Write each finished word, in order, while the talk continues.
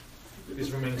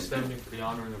Please remain standing for the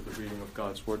honoring of the reading of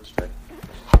God's Word today.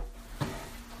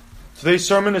 Today's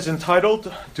sermon is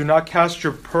entitled, Do Not Cast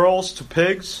Your Pearls to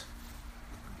Pigs.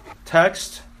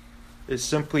 Text is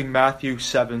simply Matthew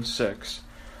 7:6.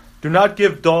 Do not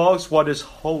give dogs what is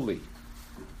holy.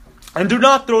 And do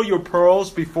not throw your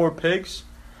pearls before pigs,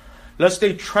 lest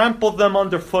they trample them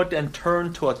underfoot and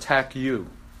turn to attack you.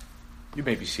 You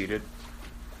may be seated.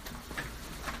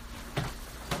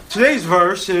 Today's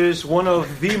verse is one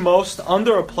of the most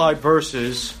underapplied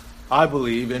verses, I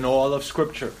believe, in all of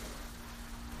Scripture.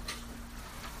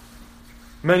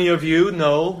 Many of you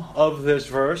know of this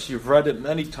verse. You've read it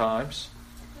many times.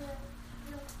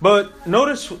 But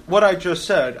notice what I just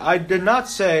said. I did not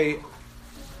say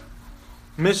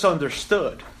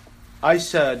misunderstood. I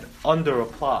said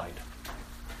underapplied.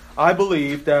 I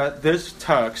believe that this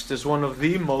text is one of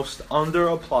the most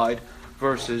underapplied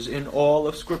verses in all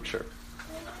of Scripture.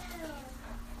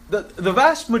 The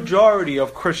vast majority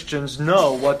of Christians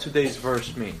know what today's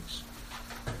verse means.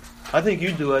 I think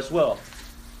you do as well.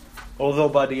 Although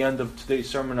by the end of today's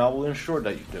sermon, I will ensure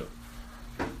that you do.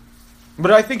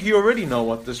 But I think you already know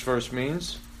what this verse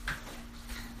means.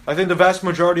 I think the vast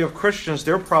majority of Christians,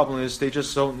 their problem is they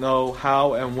just don't know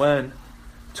how and when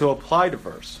to apply the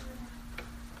verse.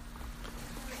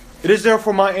 It is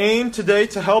therefore my aim today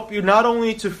to help you not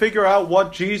only to figure out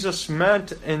what Jesus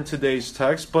meant in today's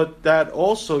text, but that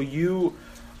also you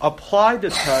apply the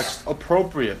text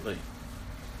appropriately.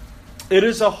 It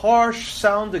is a harsh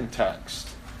sounding text,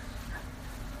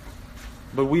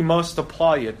 but we must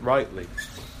apply it rightly.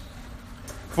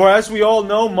 For as we all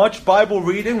know, much Bible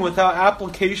reading without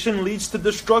application leads to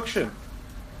destruction.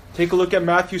 Take a look at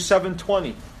Matthew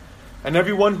 7:20. And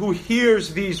everyone who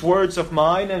hears these words of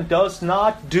mine and does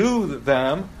not do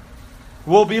them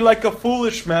will be like a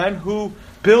foolish man who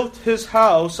built his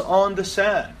house on the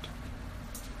sand.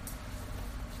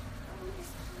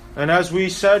 And as we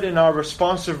said in our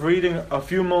responsive reading a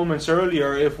few moments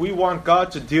earlier, if we want God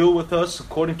to deal with us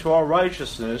according to our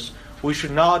righteousness, we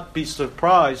should not be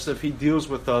surprised if He deals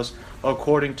with us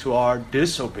according to our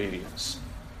disobedience.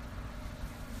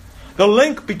 The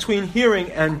link between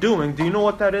hearing and doing, do you know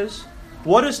what that is?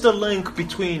 What is the link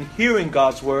between hearing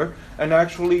God's Word and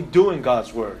actually doing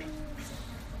God's Word?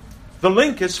 The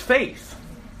link is faith.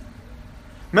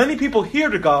 Many people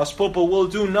hear the gospel but will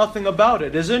do nothing about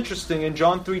it. It's interesting, in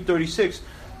John 3:36,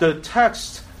 the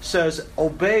text says,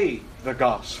 obey the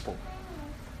gospel.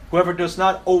 Whoever does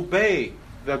not obey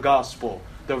the gospel,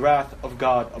 the wrath of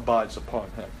God abides upon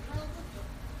him.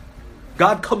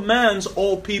 God commands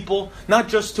all people not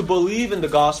just to believe in the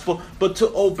gospel, but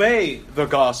to obey the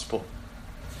gospel.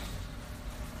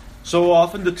 So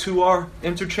often the two are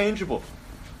interchangeable.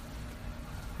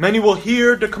 Many will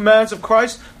hear the commands of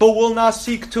Christ, but will not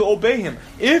seek to obey Him.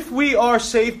 If we are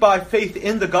saved by faith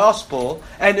in the gospel,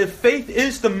 and if faith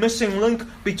is the missing link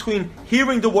between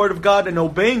hearing the Word of God and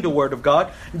obeying the Word of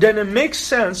God, then it makes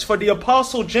sense for the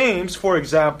Apostle James, for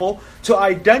example, to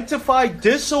identify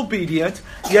disobedient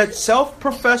yet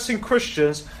self-professing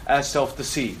Christians as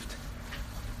self-deceived.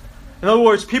 In other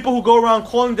words, people who go around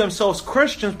calling themselves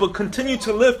Christians but continue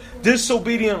to live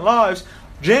disobedient lives,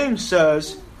 James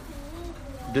says,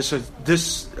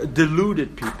 this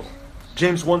deluded people.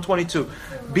 James 1:22.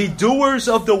 Be doers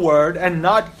of the word and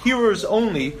not hearers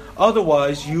only,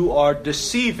 otherwise you are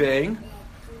deceiving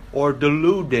or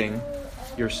deluding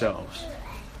yourselves.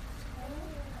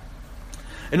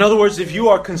 In other words, if you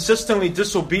are consistently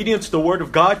disobedient to the Word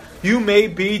of God, you may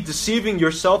be deceiving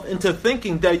yourself into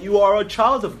thinking that you are a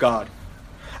child of God.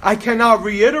 I cannot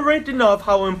reiterate enough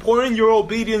how important your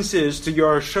obedience is to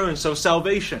your assurance of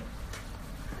salvation.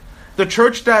 The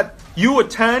church that you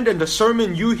attend and the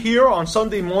sermon you hear on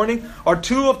Sunday morning are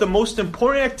two of the most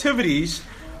important activities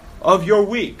of your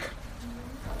week.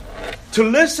 To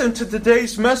listen to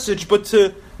today's message but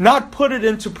to not put it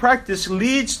into practice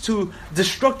leads to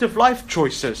destructive life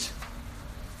choices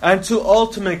and to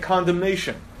ultimate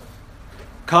condemnation.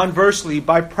 Conversely,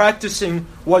 by practicing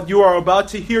what you are about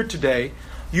to hear today,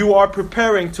 you are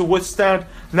preparing to withstand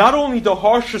not only the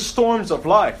harshest storms of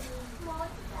life,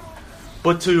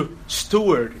 but to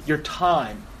steward your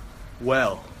time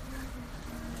well.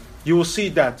 You will see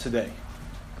that today.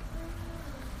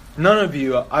 None of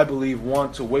you, I believe,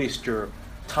 want to waste your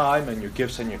time and your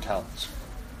gifts and your talents.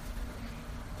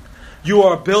 You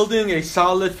are building a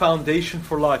solid foundation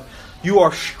for life. You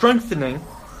are strengthening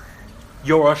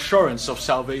your assurance of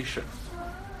salvation.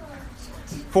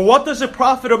 For what does it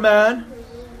profit a man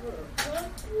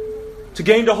to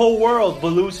gain the whole world but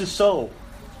lose his soul?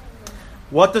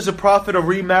 What does it profit a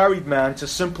remarried man to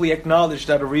simply acknowledge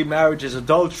that a remarriage is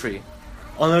adultery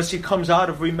unless he comes out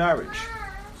of remarriage?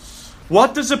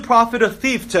 What does it profit a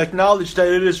thief to acknowledge that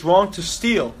it is wrong to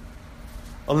steal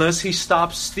unless he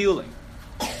stops stealing?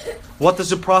 What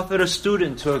does it profit a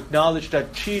student to acknowledge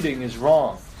that cheating is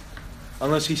wrong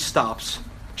unless he stops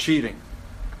cheating?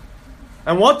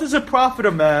 And what does it profit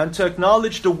a man to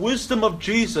acknowledge the wisdom of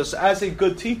Jesus as a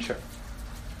good teacher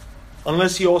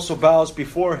unless he also bows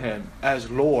before him as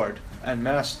Lord and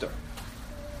Master?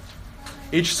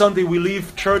 Each Sunday we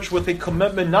leave church with a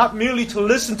commitment not merely to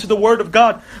listen to the Word of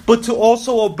God, but to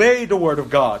also obey the Word of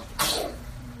God.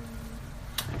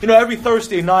 Every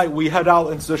Thursday night we head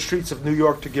out into the streets of New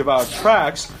York to give out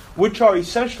tracts, which are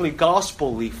essentially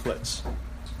gospel leaflets.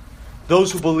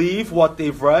 Those who believe what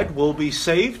they've read will be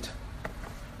saved.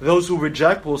 Those who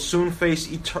reject will soon face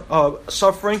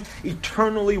suffering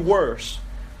eternally worse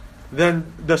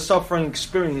than the suffering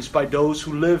experienced by those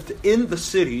who lived in the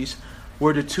cities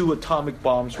where the 2 atomic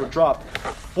bombs were dropped.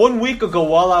 1 week ago,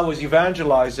 while I was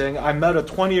evangelizing, I met a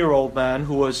 20-year-old man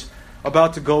who was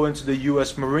about to go into the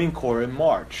U.S. Marine Corps in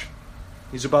March.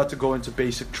 He's about to go into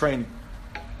basic training.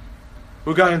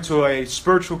 We got into a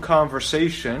spiritual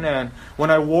conversation, and when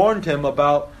I warned him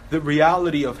about the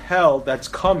reality of hell that's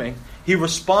coming, he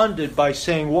responded by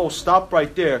saying, "Whoa, stop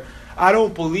right there. I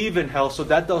don't believe in hell, so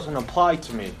that doesn't apply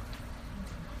to me."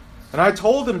 And I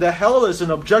told him that hell is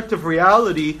an objective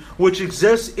reality which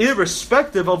exists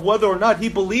irrespective of whether or not he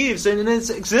believes in its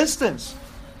existence.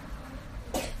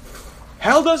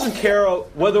 Hell doesn't care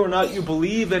whether or not you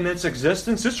believe in its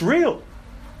existence. It's real.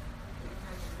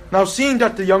 Now, seeing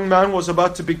that the young man was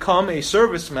about to become a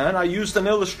serviceman, I used an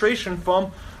illustration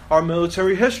from our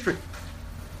military history.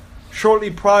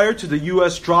 Shortly prior to the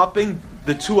U.S. dropping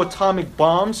the 2 atomic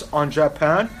bombs on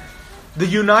Japan, the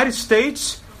United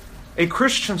States, a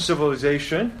Christian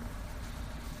civilization,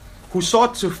 who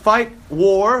sought to fight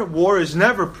war. War is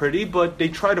never pretty, but they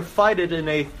try to fight it in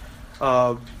a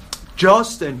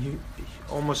just and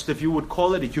almost, if you would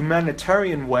call it, a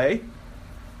humanitarian way.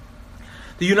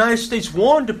 The United States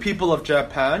warned the people of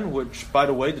Japan, which, by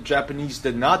the way, the Japanese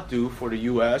did not do for the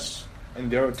U.S. in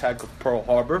their attack of Pearl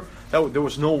Harbor. There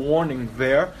was no warning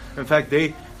there. In fact,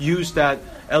 they used that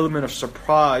element of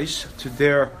surprise to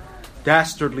their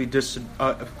dastardly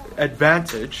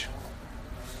advantage.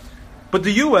 But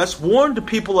the U.S. warned the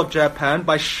people of Japan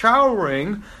by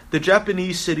showering the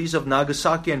Japanese cities of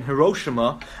Nagasaki and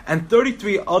Hiroshima and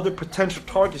 33 other potential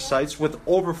target sites with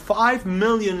over 5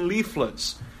 million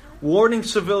leaflets warning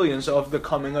civilians of the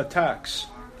coming attacks.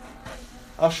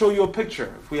 I'll show you a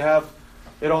picture if we have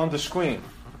it on the screen.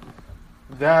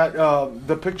 That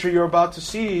the picture you're about to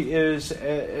see is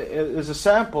a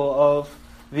sample of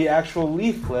the actual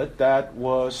leaflet that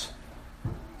was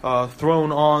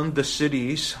thrown on the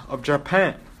cities of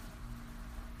Japan.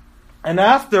 And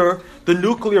after the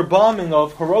nuclear bombing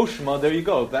of Hiroshima, there you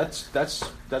go. That's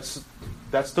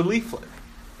the leaflet.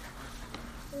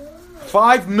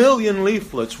 5 million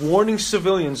leaflets warning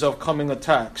civilians of coming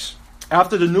attacks.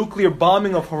 After the nuclear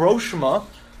bombing of Hiroshima,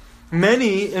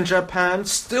 many in Japan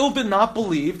still did not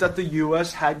believe that the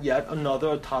U.S. had yet another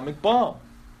atomic bomb.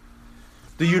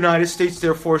 The United States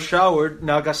therefore showered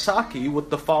Nagasaki with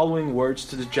the following words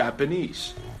to the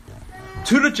Japanese.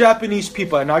 To the Japanese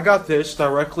people, and I got this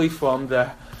directly from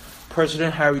the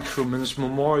President Harry Truman's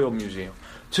Memorial Museum.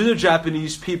 To the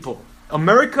Japanese people,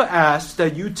 America asks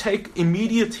that you take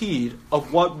immediate heed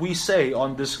of what we say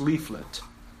on this leaflet.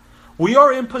 We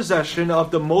are in possession of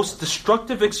the most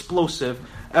destructive explosive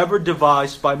ever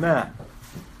devised by man.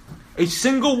 A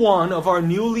single one of our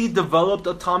newly developed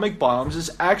atomic bombs is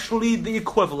actually the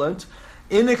equivalent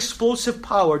in explosive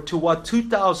power to what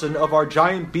 2,000 of our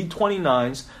giant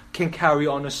B-29s can carry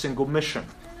on a single mission.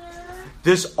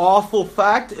 This awful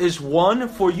fact is one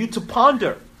for you to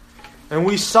ponder, and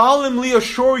we solemnly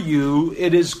assure you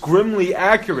it is grimly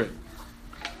accurate.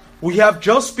 We have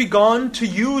just begun to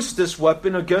use this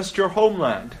weapon against your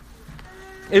homeland.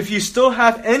 If you still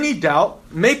have any doubt,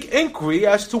 make inquiry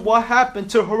as to what happened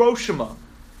to Hiroshima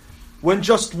when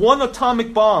just one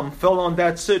atomic bomb fell on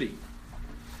that city.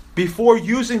 Before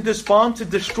using this bomb to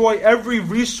destroy every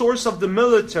resource of the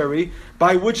military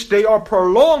by which they are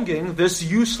prolonging this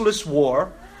useless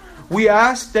war, we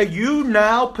ask that you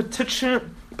now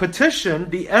petition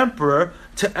the Emperor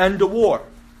to end the war.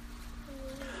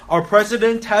 Our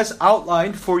President has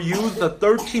outlined for you the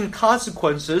 13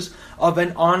 consequences of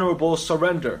an honorable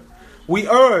surrender. We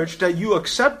urge that you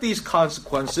accept these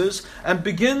consequences and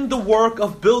begin the work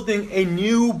of building a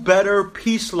new, better,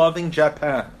 peace-loving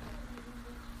Japan.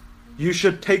 You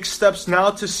should take steps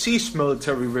now to cease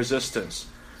military resistance.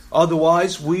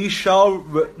 Otherwise, we shall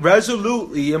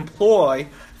resolutely employ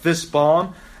this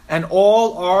bomb and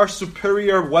all our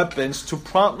superior weapons to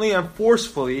promptly and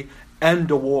forcefully end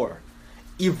the war.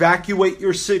 evacuate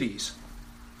your cities.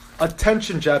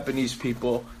 Attention, Japanese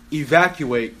people,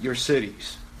 evacuate your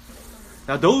cities.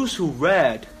 Now, those who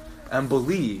read and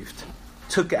believed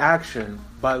took action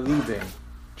by leaving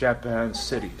Japan's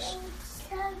cities.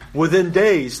 Within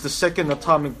days, the second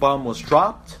atomic bomb was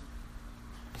dropped,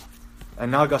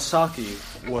 and Nagasaki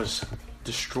was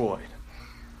destroyed.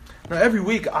 Now, every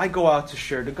week I go out to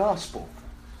share the gospel.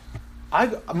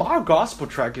 Our gospel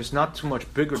tract is not too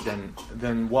much bigger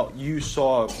than what you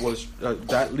saw was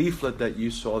that leaflet that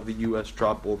you saw the U.S.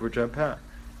 drop over Japan.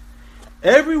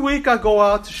 Every week I go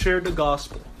out to share the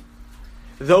gospel.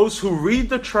 Those who read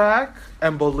the tract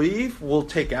and believe will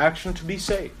take action to be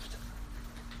saved.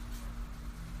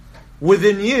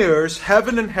 Within years,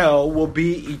 heaven and hell will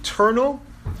be eternal,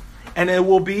 and it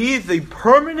will be the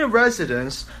permanent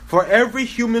residence for every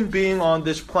human being on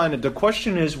this planet. The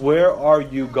question is, where are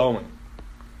you going?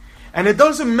 And it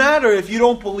doesn't matter if you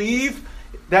don't believe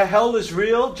that hell is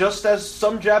real, just as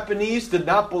some Japanese did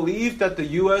not believe that the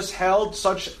U.S. held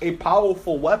such a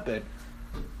powerful weapon.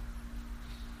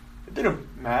 It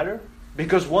didn't matter,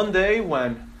 because one day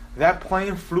when that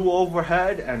plane flew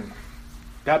overhead and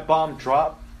that bomb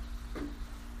dropped,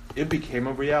 it became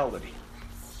a reality.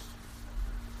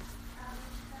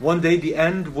 One day the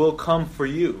end will come for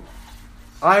you.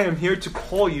 I am here to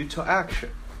call you to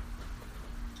action.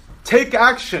 Take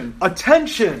action.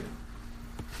 Attention,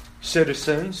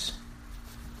 citizens.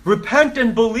 Repent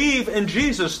and believe in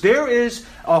Jesus. There is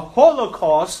a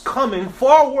Holocaust coming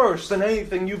far worse than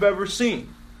anything you've ever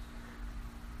seen.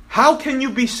 How can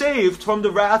you be saved from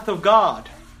the wrath of God?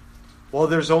 Well,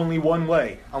 there's only one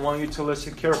way. I want you to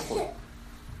listen carefully.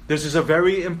 This is a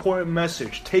very important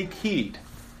message. Take heed.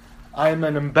 I am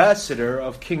an ambassador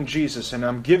of King Jesus, and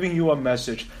I'm giving you a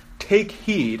message. Take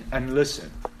heed and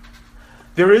listen.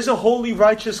 There is a holy,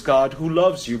 righteous God who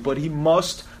loves you, but He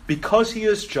must, because He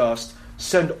is just,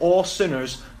 send all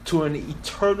sinners to an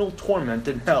eternal torment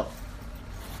in hell.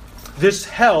 This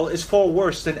hell is far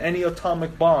worse than any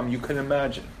atomic bomb you can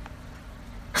imagine.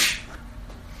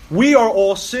 We are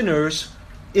all sinners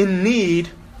in need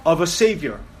of a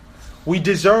Savior. We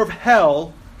deserve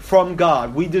hell from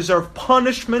God. We deserve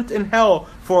punishment in hell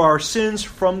for our sins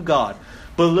from God.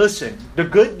 But listen, the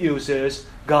good news is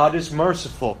God is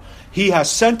merciful. He has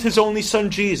sent His only Son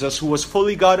Jesus, who was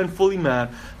fully God and fully man,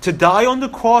 to die on the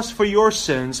cross for your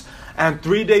sins, and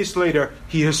 3 days later,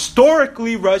 He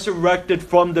historically resurrected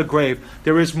from the grave.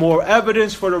 There is more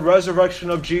evidence for the resurrection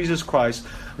of Jesus Christ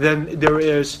than there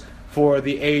is for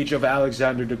the age of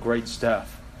Alexander the Great's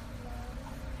death,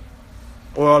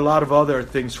 or a lot of other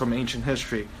things from ancient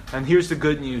history. And here's the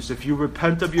good news. If you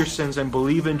repent of your sins and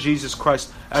believe in Jesus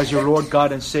Christ as your Lord,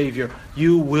 God, and Savior,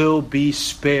 you will be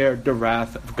spared the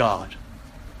wrath of God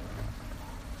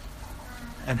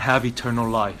and have eternal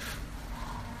life.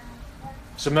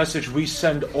 It's a message we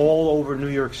send all over New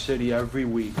York City every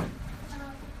week,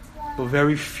 but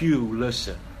very few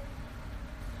listen.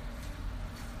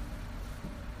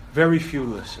 Very few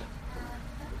listen.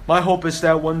 My hope is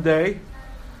that one day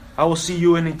I will see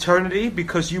you in eternity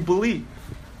because you believe.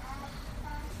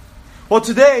 Well,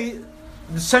 today,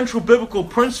 the central biblical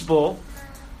principle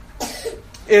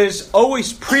is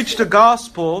always preach the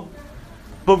gospel,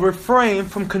 but refrain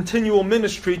from continual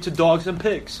ministry to dogs and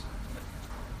pigs.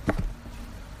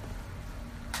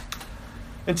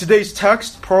 In today's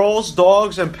text, pearls,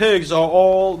 dogs, and pigs are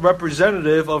all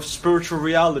representative of spiritual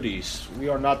realities. We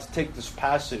are not to take this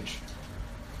passage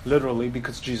literally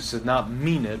because Jesus did not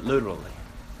mean it literally.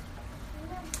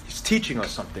 He's teaching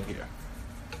us something here.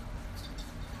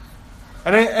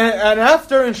 And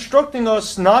after instructing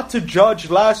us not to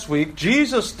judge last week,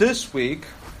 Jesus this week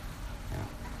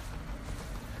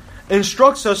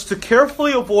instructs us to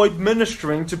carefully avoid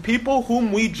ministering to people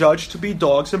whom we judge to be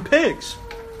dogs and pigs.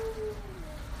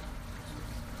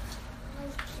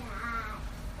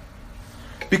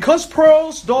 Because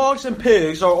pearls, dogs, and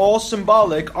pigs are all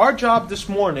symbolic, our job this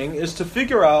morning is to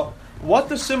figure out what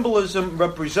the symbolism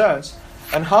represents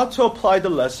and how to apply the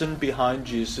lesson behind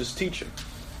Jesus' teaching.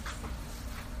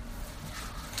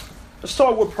 Let's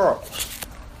start with pearls.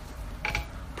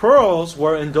 Pearls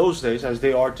were in those days, as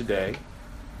they are today,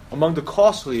 among the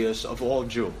costliest of all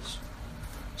jewels.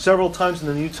 Several times in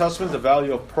the New Testament, the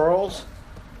value of pearls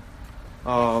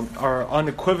are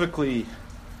unequivocally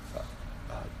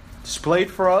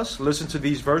displayed for us. Listen to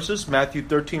these verses, Matthew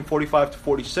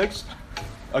 13:45-46.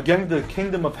 Again, the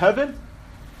kingdom of heaven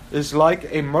is like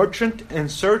a merchant in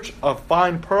search of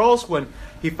fine pearls. When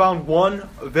he found one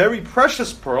very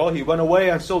precious pearl, he went away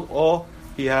and sold all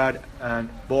he had and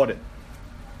bought it.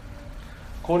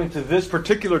 According to this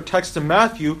particular text in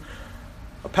Matthew,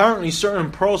 Apparently,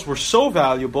 certain pearls were so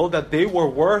valuable that they were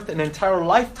worth an entire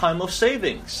lifetime of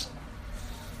savings.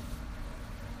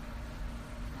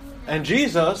 And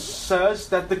Jesus says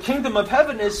that the kingdom of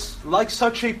heaven is like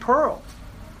such a pearl.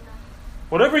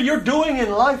 Whatever you're doing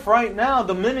in life right now,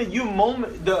 the moment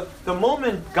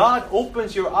God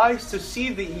opens your eyes to see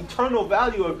the eternal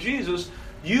value of Jesus,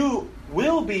 you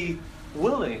will be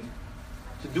willing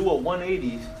to do a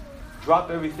 180, drop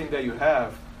everything that you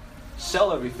have,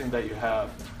 sell everything that you have,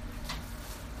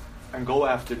 and go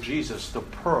after Jesus, the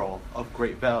pearl of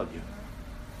great value.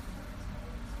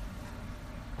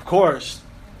 Of course,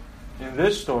 in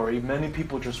this story, many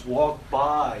people just walk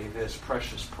by this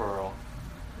precious pearl.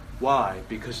 Why?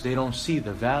 Because they don't see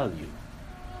the value.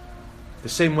 The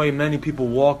same way many people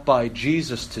walk by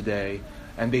Jesus today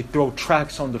and they throw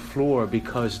tracts on the floor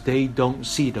because they don't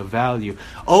see the value.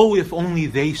 Oh, if only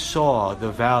they saw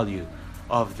the value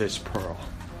of this pearl.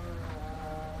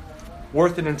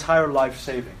 Worth an entire life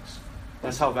savings.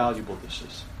 That's how valuable this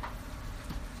is.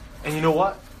 And you know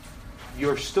what?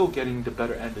 You're still getting the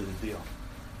better end of the deal.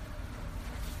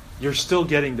 You're still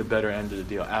getting the better end of the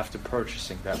deal after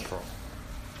purchasing that pearl.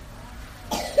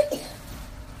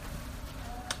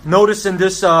 Notice in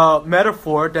this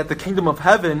metaphor that the kingdom of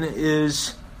heaven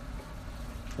is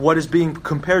what is being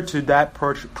compared to that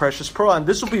precious pearl. And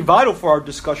this will be vital for our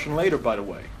discussion later, by the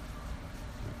way.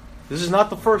 This is not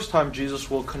the first time Jesus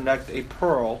will connect a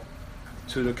pearl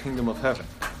to the kingdom of heaven.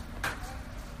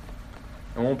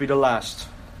 It won't be the last.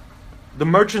 The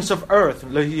merchants of earth,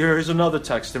 here's another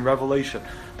text in Revelation.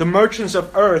 The merchants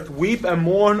of earth weep and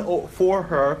mourn for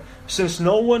her, since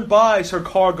no one buys her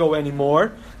cargo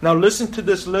anymore. Now listen to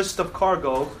this list of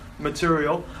cargo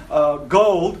material.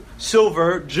 Gold,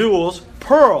 silver, jewels,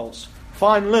 pearls,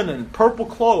 fine linen, purple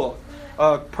cloth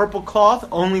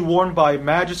only worn by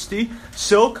majesty,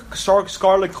 silk,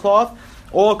 scarlet cloth,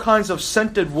 all kinds of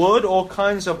scented wood, all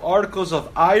kinds of articles of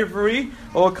ivory,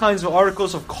 all kinds of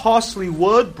articles of costly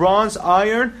wood, bronze,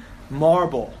 iron,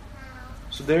 marble.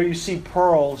 So there you see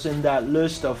pearls in that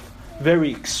list of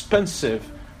very expensive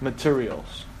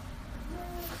materials.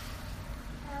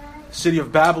 The city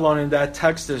of Babylon in that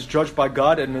text is judged by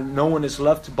God, and no one is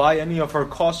left to buy any of her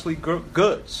costly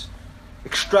goods,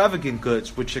 extravagant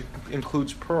goods, which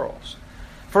includes pearls.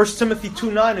 1 Timothy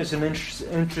 2:9 is an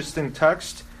interesting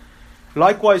text.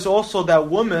 Likewise also that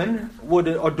women would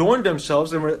adorn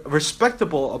themselves in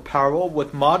respectable apparel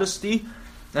with modesty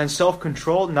and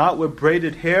self-control, not with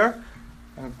braided hair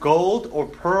and gold or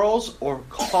pearls or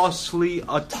costly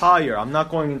attire. I'm not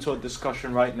going into a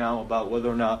discussion right now about whether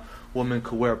or not women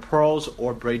could wear pearls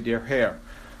or braid their hair.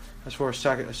 That's for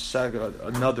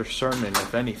another sermon,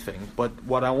 if anything. But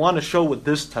what I want to show with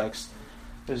this text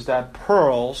is that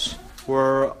pearls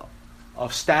were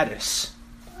of status.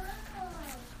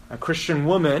 A Christian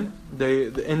woman,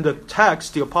 in the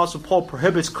text, the Apostle Paul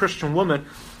prohibits Christian women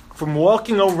from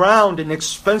walking around in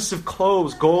expensive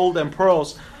clothes, gold and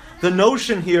pearls. The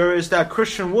notion here is that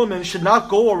Christian women should not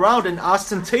go around in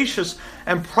ostentatious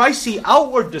and pricey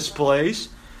outward displays,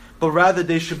 but rather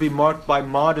they should be marked by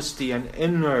modesty and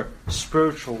inner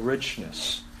spiritual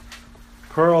richness.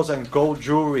 Pearls and gold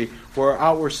jewelry were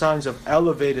outward signs of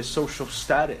elevated social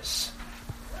status.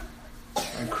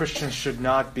 And Christians should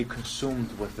not be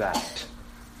consumed with that.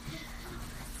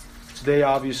 Today,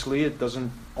 obviously, it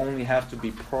doesn't only have to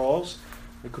be pearls.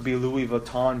 It could be Louis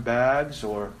Vuitton bags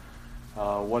or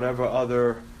whatever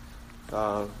other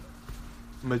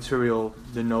material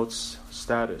denotes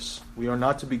status. We are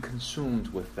not to be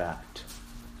consumed with that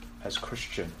as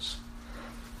Christians.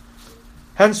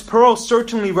 Hence, pearls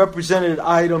certainly represented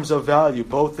items of value,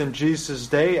 both in Jesus'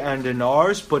 day and in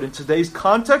ours. But in today's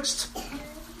context,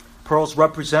 pearls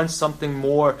represent something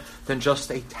more than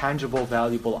just a tangible,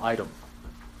 valuable item.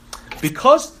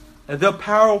 Because the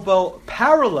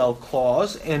parallel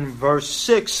clause in verse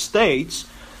 6 states,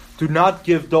 "Do not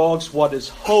give dogs what is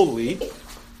holy."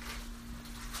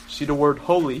 See the word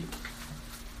holy?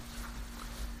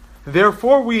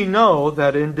 Therefore we know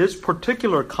that in this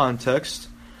particular context,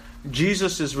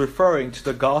 Jesus is referring to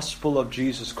the gospel of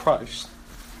Jesus Christ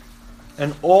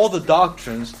and all the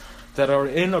doctrines that are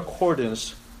in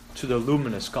accordance to the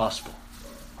luminous gospel.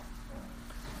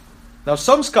 Now,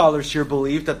 some scholars here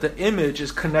believe that the image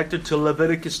is connected to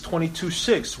Leviticus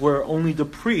 22:6, where only the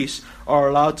priests are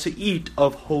allowed to eat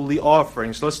of holy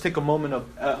offerings. Let's take a moment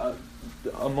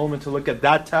to look at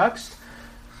that text.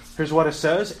 Here's what it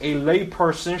says: "A lay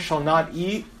person shall not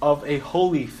eat of a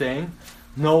holy thing.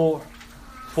 No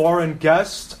foreign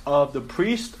guest of the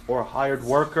priest or hired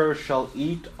worker shall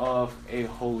eat of a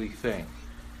holy thing."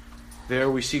 There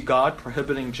we see God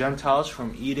prohibiting Gentiles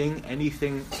from eating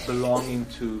anything belonging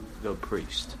to the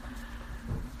priest.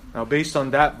 Now, based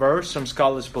on that verse, some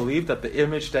scholars believe that the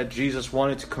image that Jesus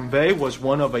wanted to convey was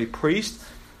one of a priest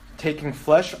taking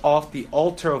flesh off the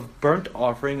altar of burnt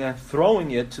offering and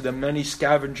throwing it to the many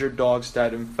scavenger dogs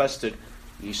that infested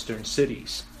eastern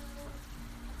cities.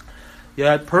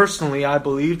 Yet, personally, I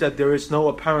believe that there is no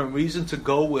apparent reason to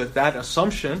go with that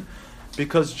assumption,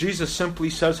 because Jesus simply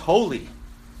says holy.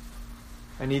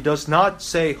 And he does not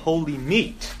say holy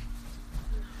meat.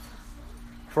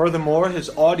 Furthermore, his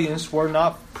audience were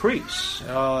not priests.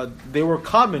 They were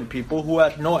common people who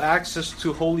had no access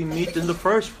to holy meat in the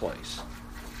first place.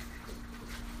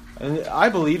 And I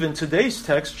believe in today's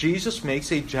text, Jesus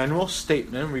makes a general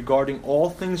statement regarding all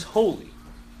things holy.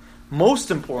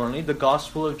 Most importantly, the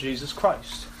gospel of Jesus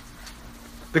Christ.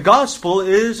 The gospel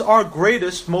is our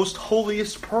greatest, most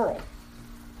holiest pearl.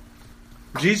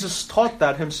 Jesus taught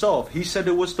that himself. He said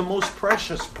it was the most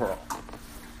precious pearl.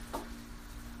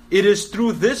 It is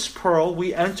through this pearl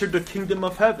we enter the kingdom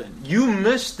of heaven. You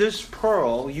miss this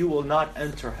pearl, you will not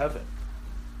enter heaven.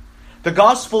 The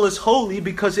gospel is holy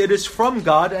because it is from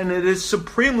God, and it is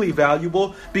supremely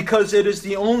valuable because it is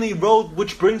the only road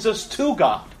which brings us to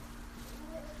God.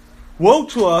 Woe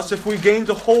to us if we gain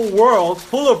the whole world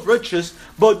full of riches,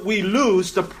 but we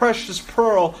lose the precious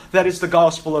pearl that is the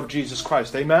gospel of Jesus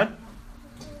Christ. Amen?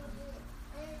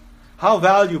 How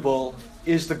valuable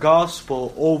is the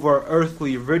gospel over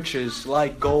earthly riches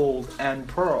like gold and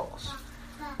pearls?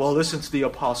 Well, listen to the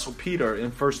Apostle Peter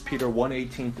in 1 Peter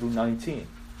 1:18 through 19.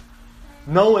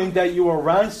 Knowing that you are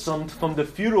ransomed from the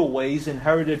futile ways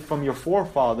inherited from your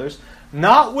forefathers,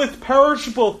 not with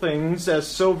perishable things as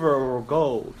silver or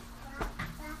gold,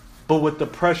 but with the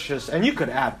precious, and you could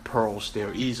add pearls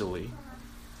there easily,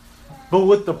 but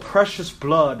with the precious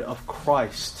blood of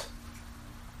Christ,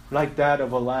 like that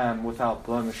of a lamb without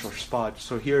blemish or spot.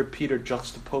 So here Peter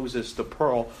juxtaposes the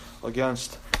pearl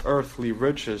against earthly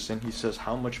riches, and he says,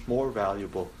 how much more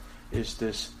valuable is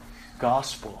this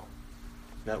gospel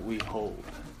that we hold?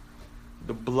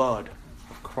 The blood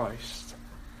of Christ.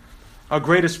 Our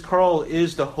greatest pearl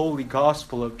is the holy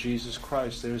gospel of Jesus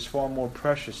Christ. It is far more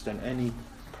precious than any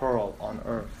pearl on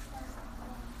earth.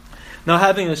 Now,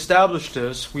 having established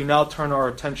this, we now turn our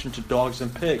attention to dogs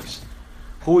and pigs.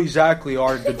 Who exactly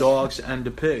are the dogs and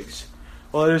the pigs?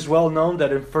 Well, it is well known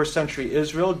that in first century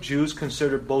Israel, Jews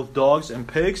considered both dogs and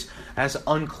pigs as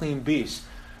unclean beasts.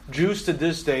 Jews to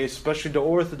this day, especially the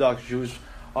Orthodox Jews,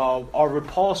 are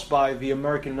repulsed by the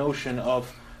American notion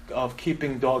of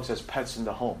keeping dogs as pets in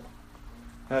the home.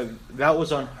 That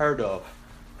was unheard of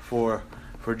for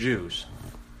Jews.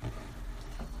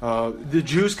 The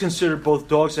Jews considered both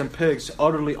dogs and pigs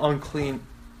utterly unclean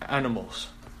animals.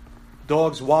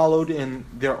 Dogs wallowed in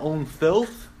their own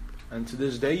filth, and to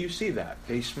this day you see that.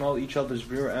 They smell each other's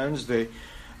rear ends.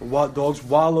 Dogs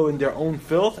wallow in their own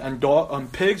filth,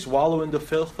 and pigs wallow in the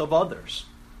filth of others.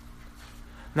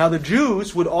 Now the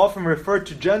Jews would often refer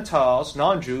to Gentiles,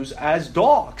 non-Jews, as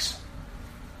dogs.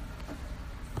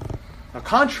 Now,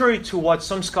 contrary to what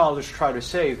some scholars try to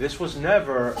say, this was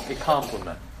never a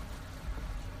compliment.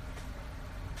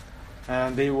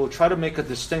 And they will try to make a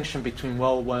distinction between,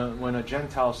 when a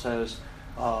Gentile says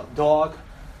dog,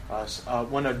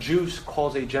 when a Jew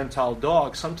calls a Gentile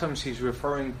dog, sometimes he's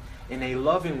referring in a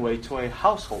loving way to a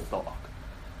household dog.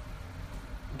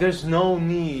 There's no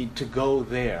need to go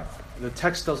there. The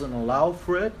text doesn't allow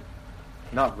for it.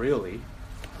 Not really.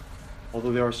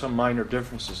 Although there are some minor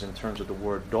differences in terms of the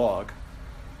word dog.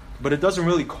 But it doesn't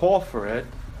really call for it.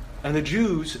 And the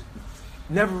Jews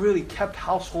never really kept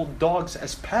household dogs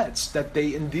as pets that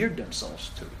they endeared themselves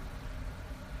to.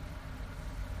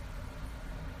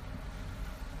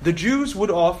 The Jews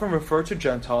would often refer to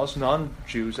Gentiles,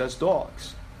 non-Jews, as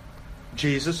dogs.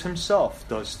 Jesus himself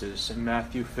does this in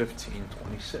Matthew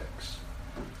 15:26.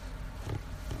 You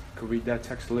can read that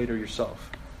text later yourself.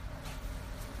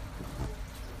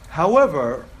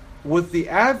 However, with the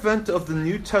advent of the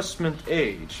New Testament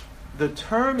age, the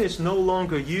term is no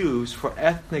longer used for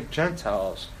ethnic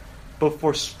Gentiles, but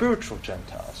for spiritual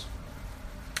Gentiles.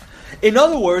 In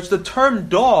other words, the term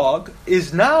dog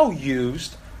is now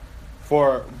used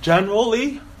for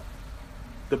generally,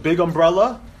 the big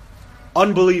umbrella,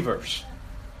 unbelievers.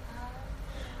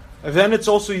 And then it's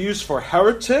also used for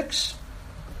heretics.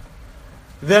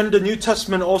 Then the New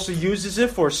Testament also uses it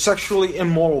for sexually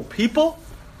immoral people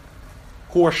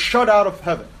who are shut out of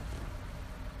heaven.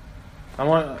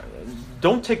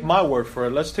 Don't take my word for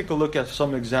it. Let's take a look at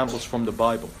some examples from the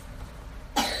Bible.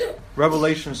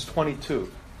 Revelation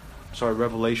 22.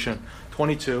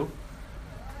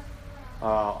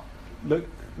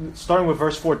 Starting with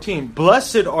verse 14.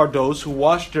 Blessed are those who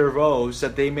wash their robes,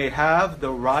 that they may have the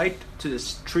right to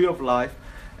this tree of life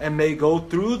and may go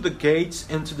through the gates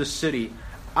into the city.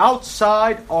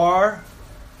 Outside are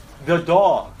the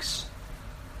dogs,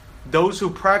 those who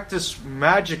practice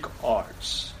magic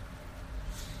arts.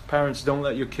 Parents, don't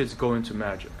let your kids go into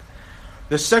magic.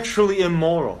 The sexually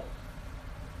immoral,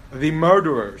 the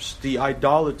murderers, the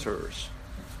idolaters,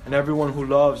 and everyone who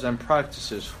loves and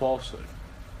practices falsehood.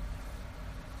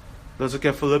 Let's look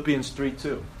at Philippians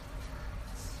 3:2.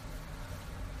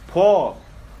 Paul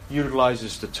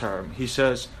utilizes the term. He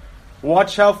says,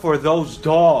 watch out for those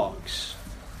dogs.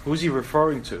 Who's he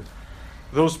referring to?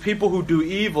 Those people who do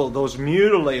evil, those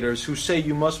mutilators who say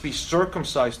you must be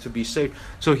circumcised to be saved.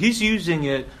 So he's using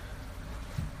it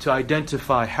to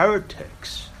identify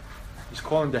heretics. He's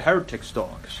calling the heretics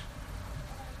dogs.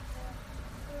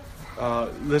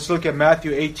 Let's look at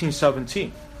Matthew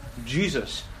 18:17.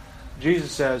 Jesus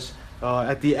says,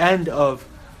 at the end of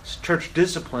church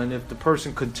discipline, if the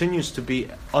person continues to be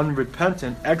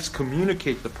unrepentant,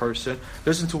 excommunicate the person.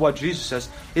 Listen to what Jesus says.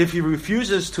 If he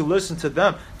refuses to listen to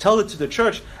them, tell it to the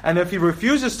church. And if he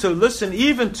refuses to listen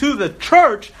even to the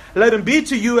church, let him be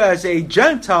to you as a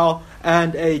Gentile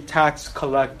and a tax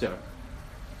collector.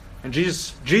 And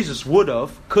Jesus would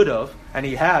have, could have, and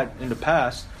he had in the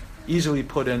past easily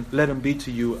put in, let him be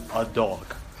to you a dog.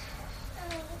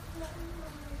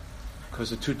 Because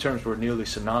the two terms were nearly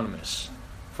synonymous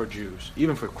for Jews,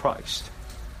 even for Christ.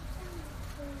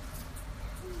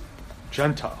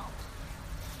 Gentile.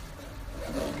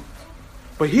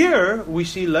 But here we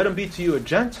see, let him be to you a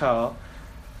Gentile,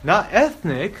 not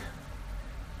ethnic,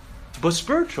 but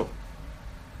spiritual.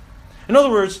 In other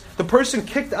words, the person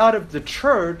kicked out of the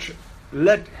church,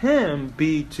 let him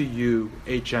be to you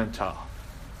a Gentile.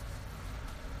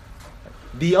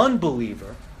 The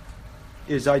unbeliever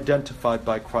is identified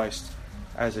by Christ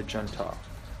as a Gentile.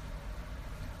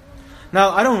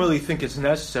 Now, I don't really think it's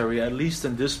necessary, at least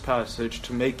in this passage,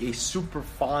 to make a super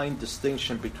fine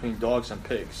distinction between dogs and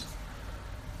pigs.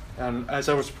 And as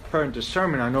I was preparing this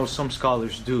sermon, I know some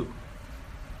scholars do.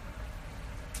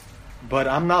 But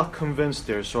I'm not convinced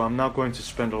there, so I'm not going to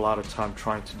spend a lot of time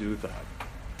trying to do that.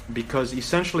 Because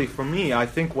essentially for me, I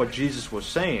think what Jesus was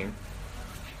saying,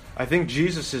 I think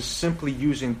Jesus is simply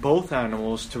using both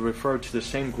animals to refer to the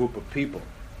same group of people.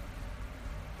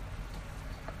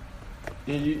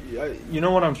 You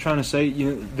know what I'm trying to say?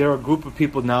 There are a group of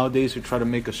people nowadays who try to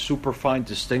make a super fine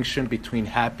distinction between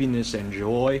happiness and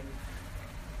joy.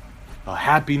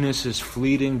 Happiness is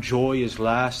fleeting, joy is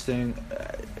lasting.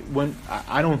 When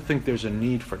I don't think there's a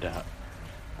need for that.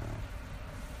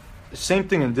 Same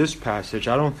thing in this passage.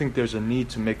 I don't think there's a need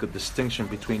to make a distinction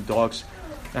between dogs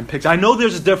and pigs. I know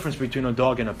there's a difference between a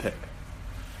dog and a pig.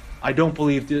 I don't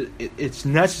believe it's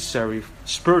necessary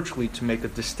spiritually to make a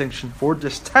distinction for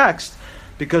this text,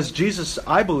 because Jesus,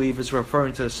 I believe, is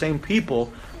referring to the same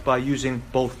people by using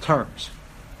both terms.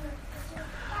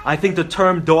 I think the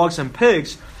term dogs and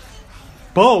pigs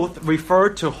both refer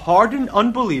to hardened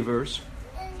unbelievers.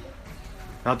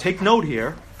 Now take note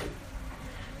here.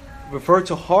 Refer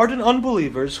to hardened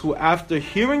unbelievers who, after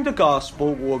hearing the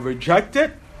gospel, will reject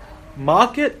it,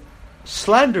 mock it,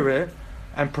 slander it,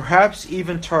 and perhaps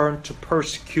even turn to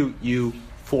persecute you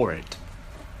for it.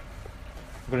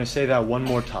 I'm going to say that one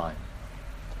more time.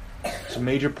 It's a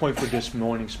major point for this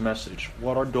morning's message.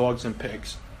 What are dogs and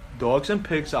pigs? Dogs and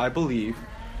pigs, I believe,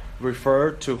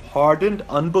 refer to hardened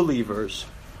unbelievers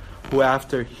who,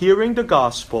 after hearing the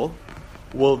gospel,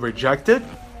 will reject it,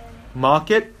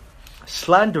 mock it,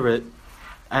 slander it,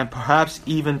 and perhaps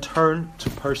even turn to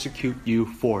persecute you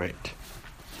for it.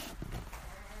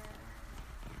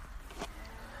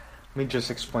 Let me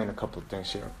just explain a couple of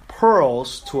things here.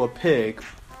 Pearls to a pig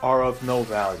are of no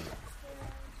value.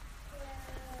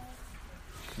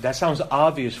 That sounds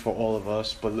obvious for all of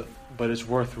us, but it's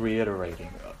worth reiterating.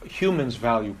 Humans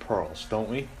value pearls, don't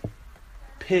we?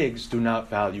 Pigs do not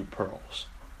value pearls.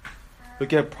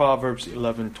 Look at Proverbs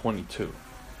 11:22.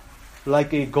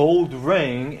 Like a gold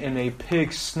ring in a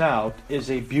pig's snout is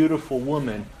a beautiful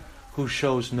woman who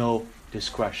shows no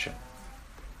discretion.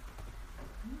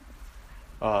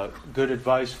 Good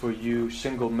advice for you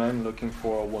single men looking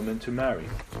for a woman to marry.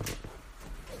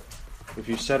 If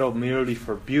you settle merely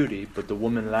for beauty, but the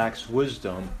woman lacks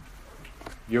wisdom,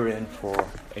 you're in for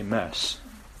a mess.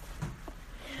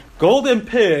 Gold and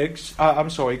pearls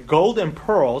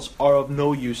are of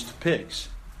no use to pigs.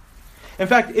 In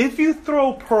fact, if you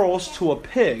throw pearls to a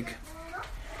pig,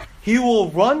 he will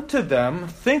run to them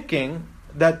thinking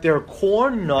that they're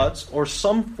corn, nuts, or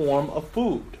some form of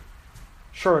food.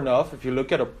 Sure enough, if you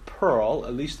look at a pearl,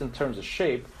 at least in terms of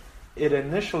shape, it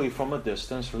initially from a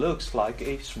distance looks like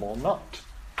a small nut.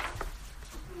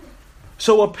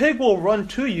 So a pig will run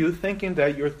to you thinking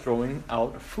that you're throwing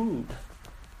out food.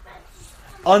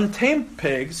 Untamed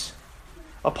pigs,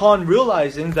 upon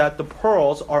realizing that the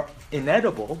pearls are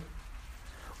inedible,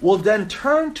 will then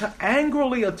turn to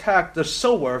angrily attack the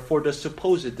sower for the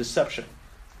supposed deception.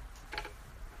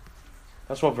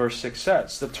 That's what verse 6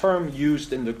 says. The term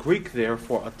used in the Greek there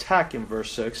for attack in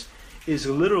verse 6 is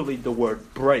literally the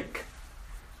word break.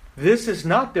 This is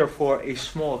not therefore a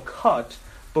small cut,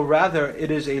 but rather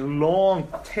it is a long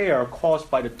tear caused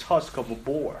by the tusk of a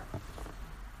boar.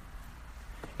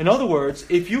 In other words,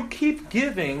 if you keep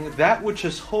giving that which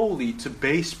is holy to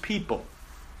base people,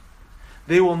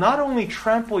 they will not only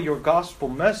trample your gospel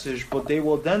message, but they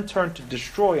will then turn to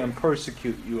destroy and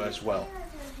persecute you as well.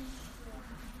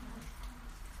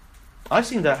 I've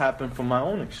seen that happen from my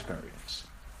own experience.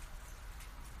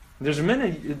 There's a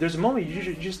moment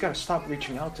you just got to stop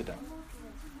reaching out to them.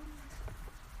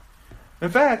 In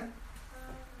fact,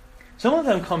 some of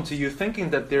them come to you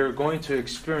thinking that they're going to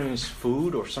experience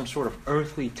food or some sort of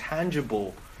earthly,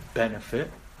 tangible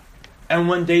benefit. And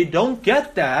when they don't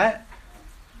get that,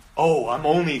 oh, I'm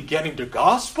only getting the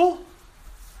gospel?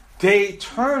 They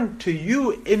turn to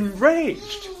you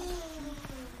enraged.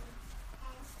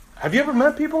 Have you ever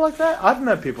met people like that? I've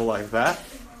met people like that.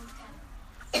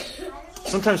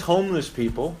 Sometimes homeless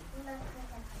people.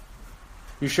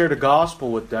 You share the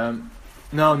gospel with them.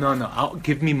 No.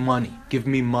 Give me money. Give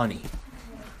me money.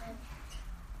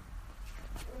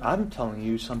 I'm telling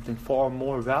you something far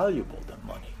more valuable than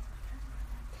money.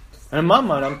 And in my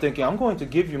mind, I'm thinking, I'm going to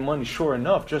give you money, sure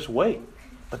enough. Just wait.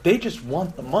 But they just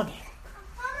want the money.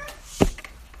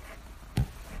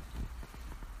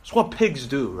 It's what pigs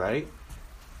do, right?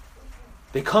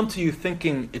 They come to you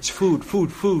thinking it's food.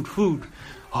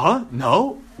 Huh?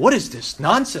 No? What is this?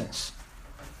 Nonsense.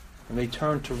 And they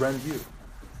turn to rend you.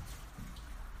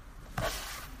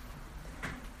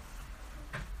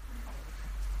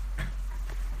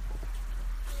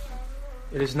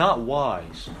 It is not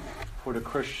wise for the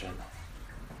Christian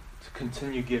to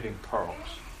continue giving pearls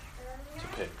to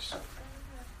pigs.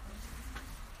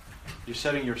 You're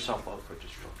setting yourself up for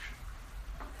destruction.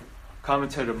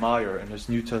 Commentator Meyer, in his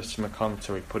New Testament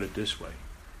commentary, put it this way.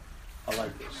 I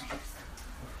like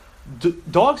this.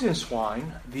 Dogs and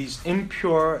swine, these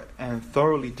impure and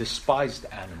thoroughly despised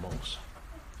animals,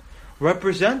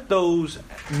 represent those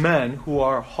men who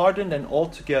are hardened and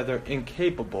altogether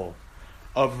incapable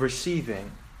of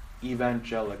receiving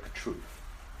evangelic truth,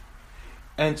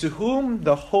 and to whom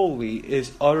the holy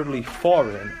is utterly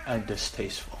foreign and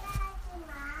distasteful.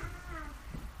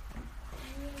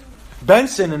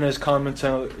 Benson, in his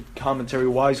commentary,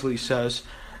 wisely says,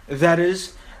 that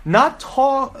is,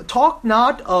 talk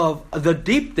not of the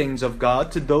deep things of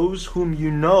God to those whom you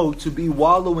know to be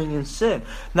wallowing in sin.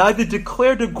 Neither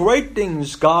declare the great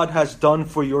things God has done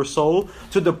for your soul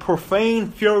to the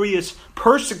profane, furious,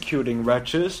 persecuting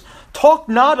wretches. Talk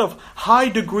not of high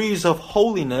degrees of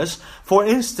holiness, for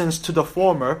instance, to the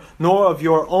former, nor of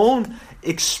your own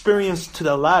experience to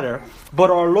the latter. But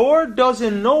our Lord does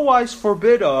in no wise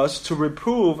forbid us to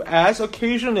reprove, as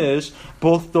occasion is,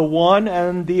 both the one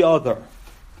and the other.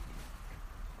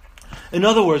 In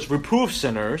other words, reprove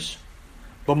sinners,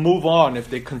 but move on if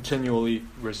they continually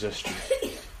resist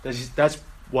you. That's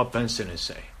what Benson is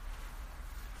saying,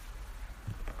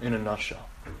 in a nutshell.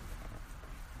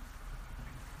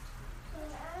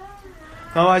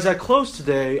 Now, as I close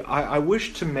today, I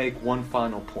wish to make one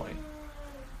final point.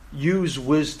 Use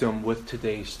wisdom with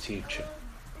today's teaching.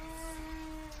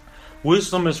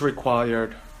 Wisdom is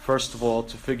required, first of all,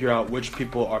 to figure out which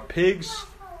people are pigs.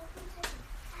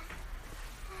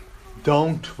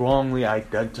 Don't wrongly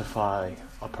identify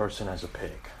a person as a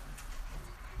pig,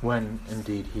 when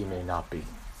indeed he may not be.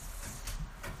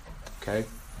 Okay?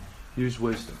 Use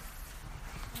wisdom.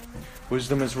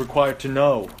 Wisdom is required to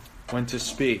know when to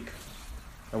speak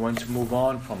and when to move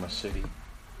on from a city.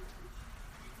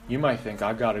 You might think,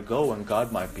 I gotta go, and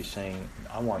God might be saying,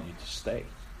 I want you to stay.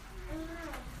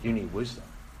 You need wisdom.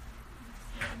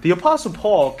 The Apostle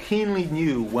Paul keenly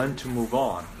knew when to move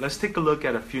on. Let's take a look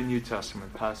at a few New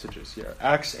Testament passages here.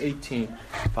 Acts 18,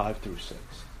 5 through 6.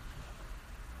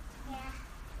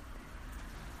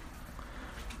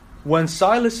 When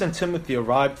Silas and Timothy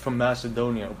arrived from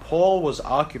Macedonia, Paul was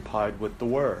occupied with the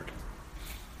word,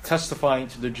 testifying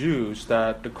to the Jews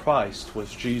that the Christ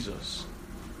was Jesus.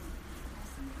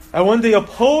 And when they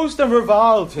opposed and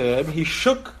reviled him, he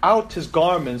shook out his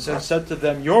garments and said to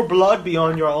them, Your blood be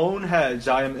on your own heads.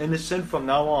 I am innocent from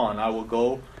now on. I will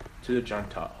go to the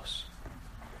Gentiles.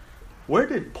 Where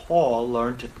did Paul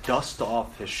learn to dust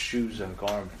off his shoes and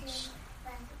garments?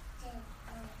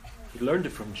 He learned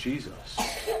it from Jesus.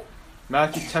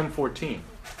 Matthew 10:14.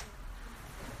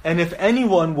 And if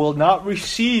anyone will not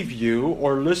receive you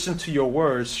or listen to your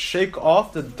words, shake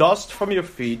off the dust from your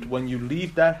feet when you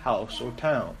leave that house or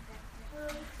town.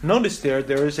 Notice there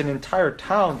is an entire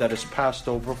town that is passed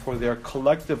over for their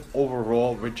collective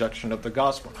overall rejection of the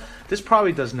gospel. This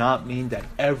probably does not mean that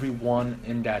everyone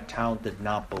in that town did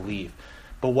not believe.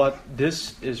 But what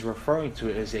this is referring to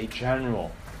is a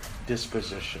general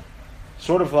disposition.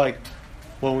 Sort of like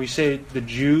when we say the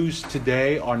Jews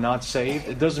today are not saved,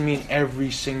 it doesn't mean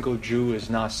every single Jew is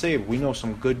not saved. We know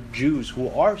some good Jews who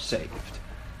are saved.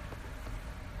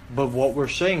 But what we're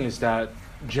saying is that,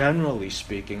 generally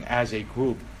speaking, as a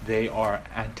group, they are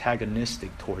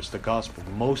antagonistic towards the gospel.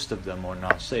 Most of them are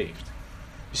not saved.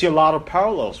 You see a lot of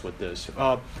parallels with this.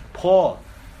 Paul,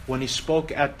 when he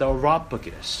spoke at the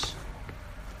Areopagus,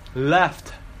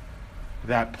 left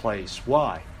that place.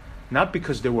 Why? Not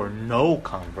because there were no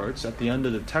converts. At the end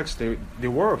of the text,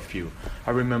 there were a few.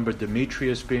 I remember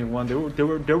Demetrius being one.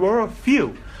 There were a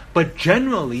few. But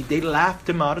generally, they laughed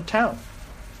him out of town.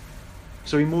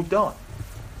 So he moved on.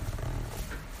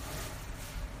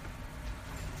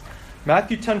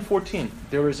 Matthew 10:14.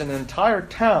 There is an entire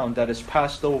town that is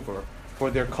passed over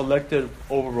for their collective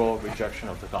overall rejection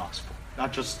of the gospel.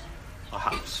 Not just a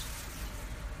house.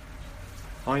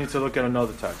 I want you to look at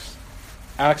another text.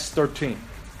 Acts 13.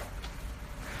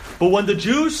 But when the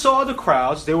Jews saw the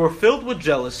crowds, they were filled with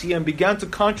jealousy and began to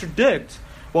contradict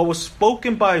what was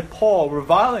spoken by Paul,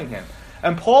 reviling him.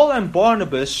 And Paul and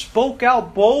Barnabas spoke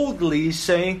out boldly,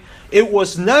 saying, "It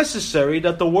was necessary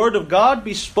that the word of God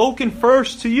be spoken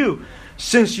first to you.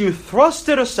 Since you thrust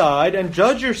it aside and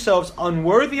judge yourselves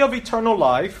unworthy of eternal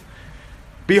life,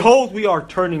 behold, we are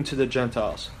turning to the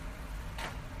Gentiles."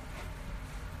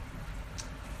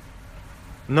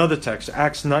 Another text,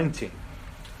 Acts 19.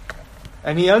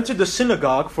 And he entered the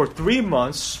synagogue for 3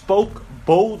 months, spoke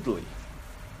boldly,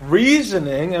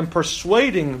 reasoning and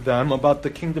persuading them about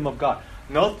the kingdom of God.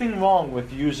 Nothing wrong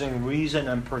with using reason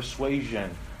and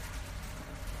persuasion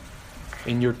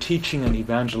in your teaching and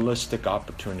evangelistic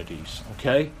opportunities,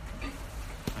 okay?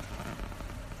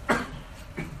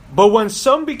 But when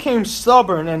some became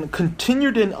stubborn and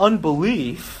continued in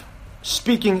unbelief,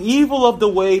 speaking evil of the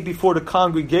way before the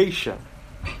congregation,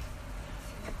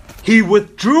 he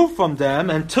withdrew from them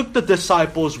and took the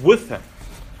disciples with him,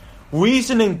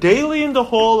 reasoning daily in the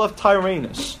hall of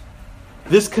Tyrannus.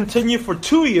 This continued for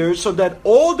 2 years, so that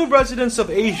all the residents of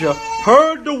Asia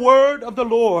heard the word of the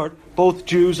Lord, both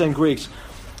Jews and Greeks.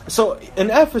 So in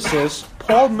Ephesus,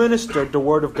 Paul ministered the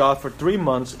word of God for 3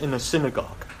 months in a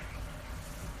synagogue.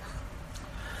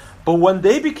 But when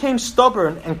they became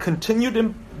stubborn and continued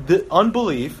in the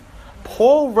unbelief,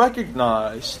 Paul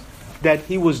recognized that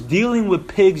he was dealing with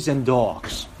pigs and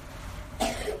dogs.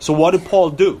 So what did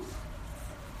Paul do?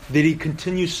 Did he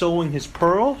continue sowing his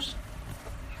pearls?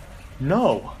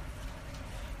 No.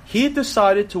 He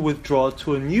decided to withdraw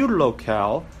to a new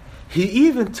locale. He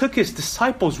even took his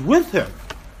disciples with him.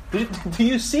 Do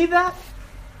you see that?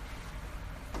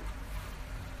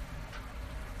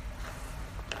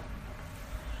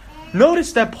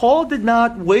 Notice that Paul did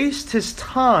not waste his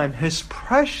time, his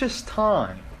precious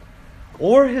time,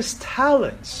 or his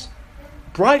talents,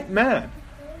 bright man,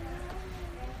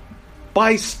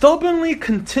 by stubbornly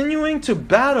continuing to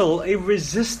battle a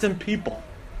resistant people.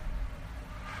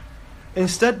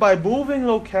 Instead, by moving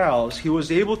locales, he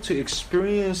was able to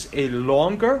experience a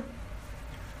longer,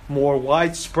 more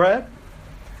widespread,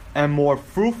 and more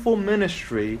fruitful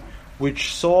ministry,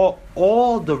 which saw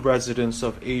all the residents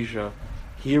of Asia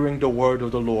hearing the word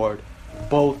of the Lord,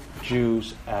 both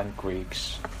Jews and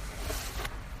Greeks.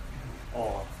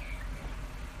 All.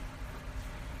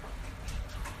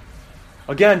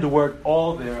 Again, the word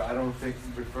all there, I don't think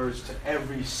refers to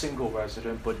every single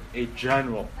resident, but a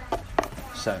general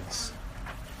sense.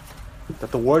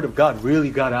 That the word of God really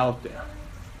got out there.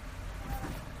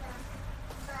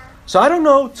 So I don't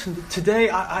know, today,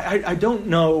 I don't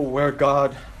know where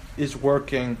God is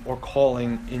working or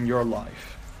calling in your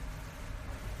life.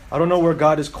 I don't know where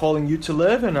God is calling you to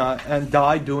live and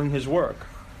die doing His work.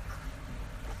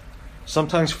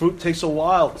 Sometimes fruit takes a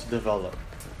while to develop.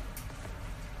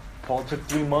 Paul took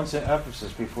 3 months in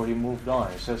Ephesus before he moved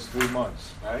on. It says 3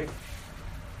 months, right?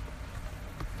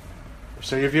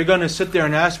 So if you're going to sit there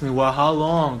and ask me, well, how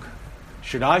long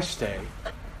should I stay?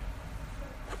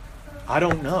 I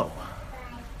don't know.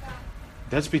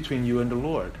 That's between you and the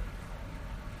Lord.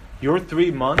 Your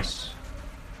 3 months,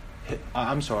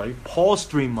 Paul's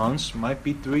 3 months might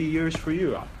be 3 years for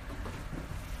you.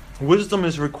 Wisdom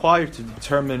is required to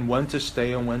determine when to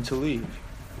stay and when to leave.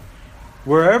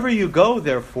 Wherever you go,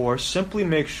 therefore, simply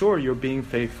make sure you're being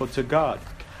faithful to God.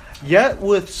 Yet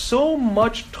with so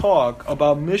much talk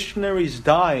about missionaries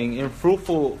dying in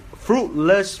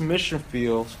fruitless mission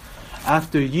fields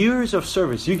after years of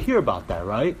service, you hear about that,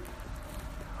 right?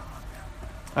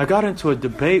 I got into a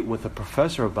debate with a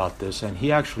professor about this, and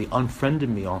he actually unfriended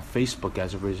me on Facebook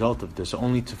as a result of this,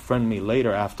 only to friend me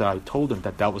later after I told him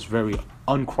that was very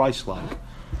un-Christ-like.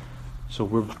 So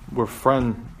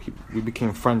we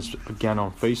became friends again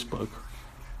on Facebook.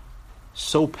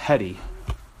 So petty.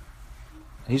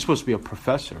 He's supposed to be a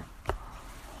professor.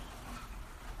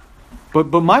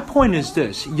 But my point is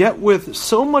this: yet with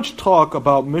so much talk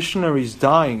about missionaries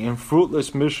dying in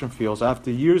fruitless mission fields after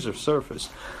years of service,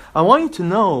 I want you to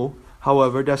know,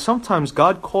 however, that sometimes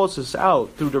God calls us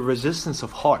out through the resistance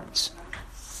of hearts.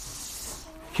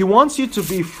 He wants you to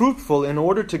be fruitful in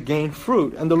order to gain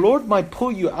fruit, and the Lord might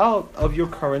pull you out of your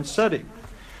current setting.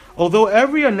 Although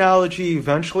every analogy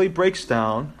eventually breaks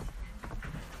down,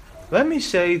 let me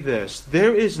say this: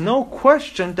 there is no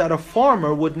question that a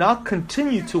farmer would not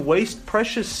continue to waste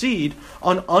precious seed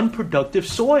on unproductive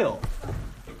soil.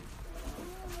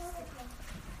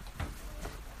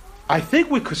 I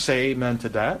think we could say amen to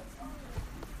that.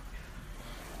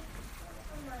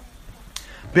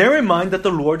 Bear in mind that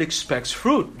the Lord expects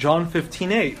fruit. John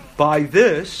 15:8. By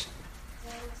this,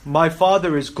 my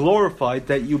Father is glorified,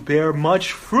 that you bear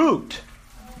much fruit,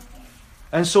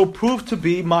 and so prove to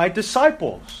be my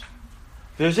disciples.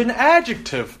 There's an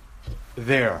adjective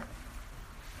there.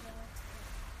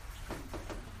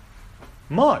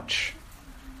 Much.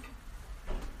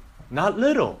 Not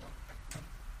little.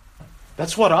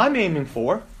 That's what I'm aiming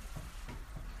for.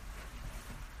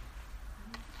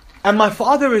 And my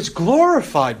Father is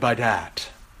glorified by that.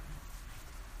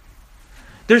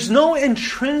 There's no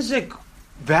intrinsic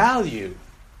value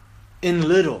in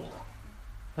little.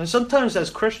 And sometimes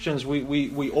as Christians,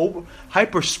 we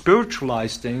hyper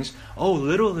spiritualize things. Oh,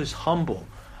 little is humble.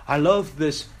 I love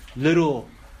this little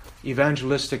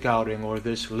evangelistic outing, or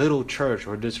this little church,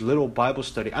 or this little Bible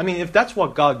study. I mean, if that's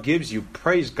what God gives you,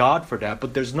 praise God for that.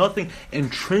 But there's nothing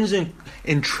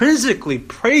intrinsically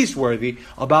praiseworthy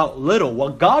about little.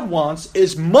 What God wants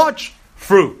is much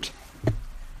fruit.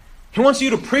 He wants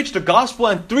you to preach the gospel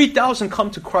and 3,000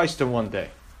 come to Christ in one day.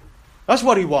 That's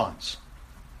what He wants.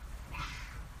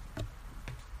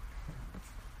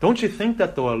 Don't you think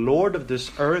that the Lord of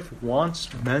this earth wants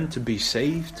men to be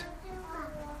saved?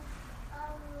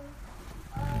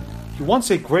 He wants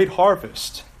a great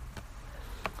harvest.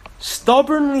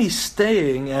 Stubbornly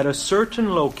staying at a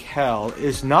certain locale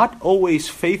is not always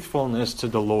faithfulness to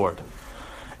the Lord.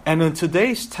 And in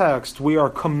today's text, we are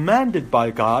commanded by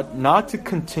God not to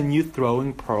continue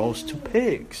throwing pearls to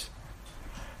pigs.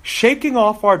 Shaking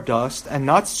off our dust and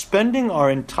not spending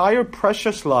our entire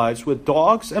precious lives with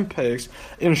dogs and pigs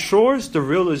ensures the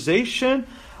realization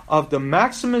of the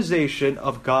maximization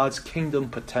of God's kingdom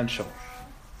potential.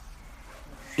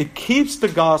 It keeps the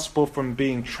gospel from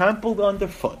being trampled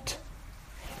underfoot.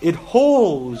 It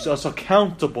holds us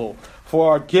accountable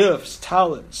for our gifts,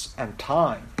 talents, and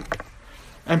time,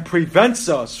 and prevents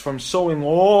us from sowing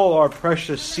all our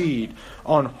precious seed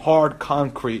on hard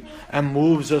concrete and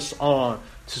moves us on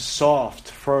to soft,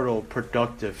 fertile,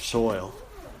 productive soil.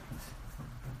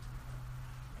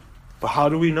 But how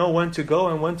do we know when to go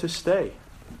and when to stay?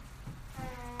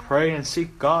 Pray and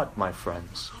seek God, my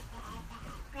friends.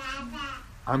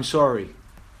 I'm sorry.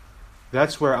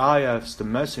 That's where I, as the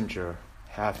messenger,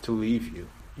 have to leave you.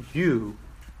 You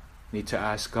need to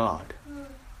ask God.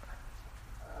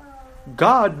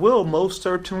 God will most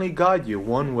certainly guide you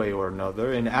one way or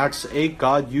another. In Acts 8,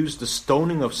 God used the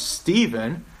stoning of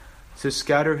Stephen to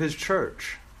scatter his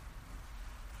church.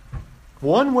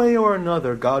 One way or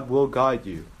another, God will guide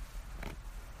you.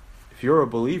 If you're a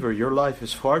believer, your life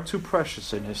is far too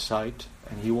precious in His sight,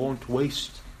 and He won't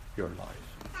waste your life.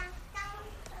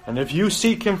 And if you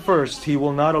seek Him first, He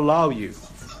will not allow you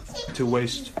to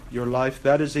waste your life.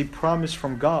 That is a promise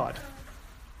from God.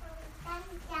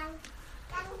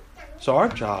 So our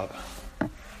job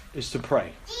is to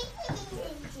pray.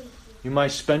 You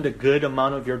might spend a good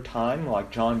amount of your time,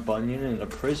 like John Bunyan, in a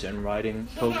prison writing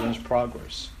Pilgrim's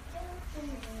Progress.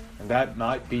 And that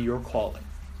might be your calling.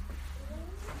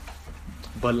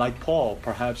 But like Paul,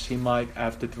 perhaps he might,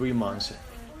 after 3 months,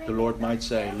 the Lord might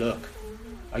say, look,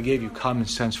 I gave you common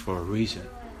sense for a reason.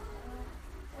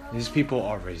 These people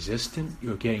are resistant.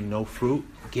 You're getting no fruit.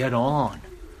 Get on.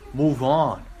 Move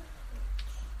on.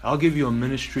 I'll give you a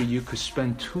ministry you could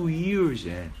spend 2 years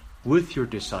in with your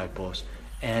disciples,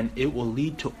 and it will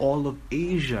lead to all of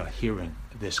Asia hearing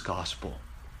this gospel.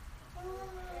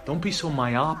 Don't be so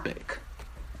myopic.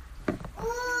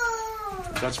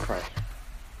 Let's pray.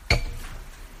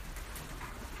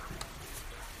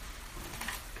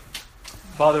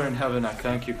 Father in heaven, I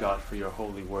thank you, God, for your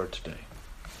holy word today.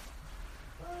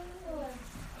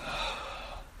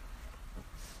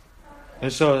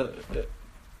 It's so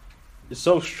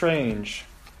strange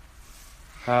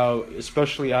how,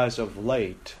 especially as of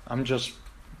late, I'm just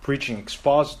preaching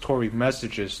expository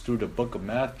messages through the book of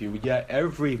Matthew, yet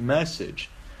every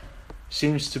message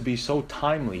seems to be so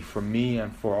timely for me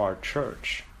and for our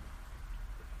church.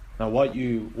 Now, what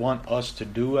you want us to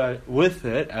do with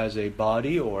it as a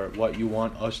body, or what you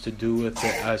want us to do with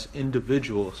it as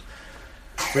individuals,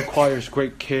 requires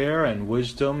great care and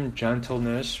wisdom,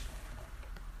 gentleness,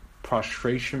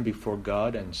 prostration before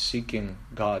God, and seeking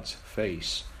God's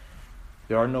face.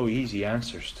 There are no easy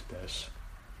answers to this.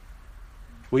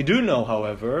 We do know,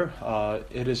 however,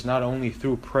 it is not only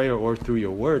through prayer or through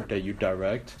your word that you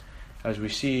direct. As we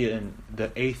see in the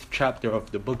 8th chapter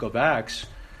of the book of Acts,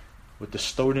 with the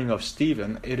stoning of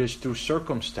Stephen, it is through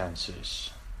circumstances,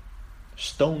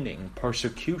 stoning,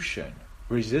 persecution,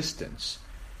 resistance,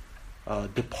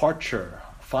 departure,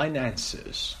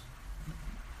 finances,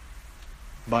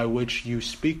 by which you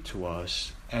speak to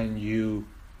us, and you,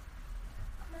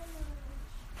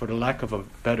 for the lack of a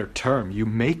better term, you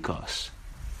make us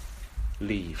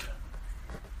leave.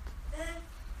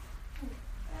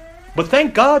 But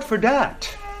thank God for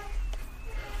that.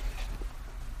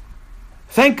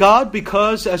 Thank God,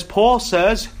 because as Paul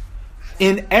says,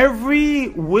 in every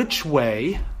which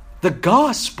way the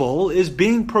gospel is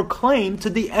being proclaimed to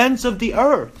the ends of the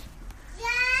earth.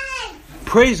 Yes.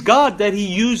 Praise God that He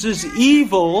uses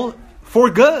evil for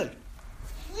good.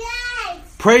 Yes.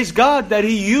 Praise God that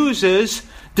He uses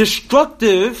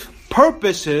destructive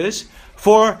purposes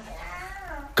for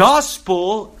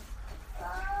gospel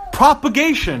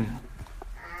propagation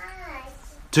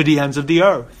to the ends of the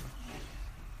earth.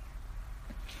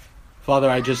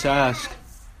 Father, I just ask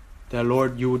that,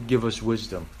 Lord, you would give us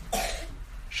wisdom.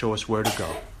 Show us where to go.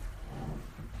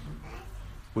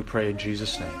 We pray in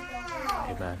Jesus' name.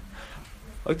 Amen.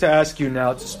 I'd like to ask you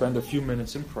now to spend a few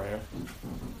minutes in prayer.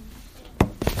 To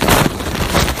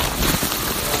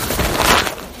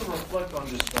reflect on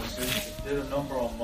this message, did a number on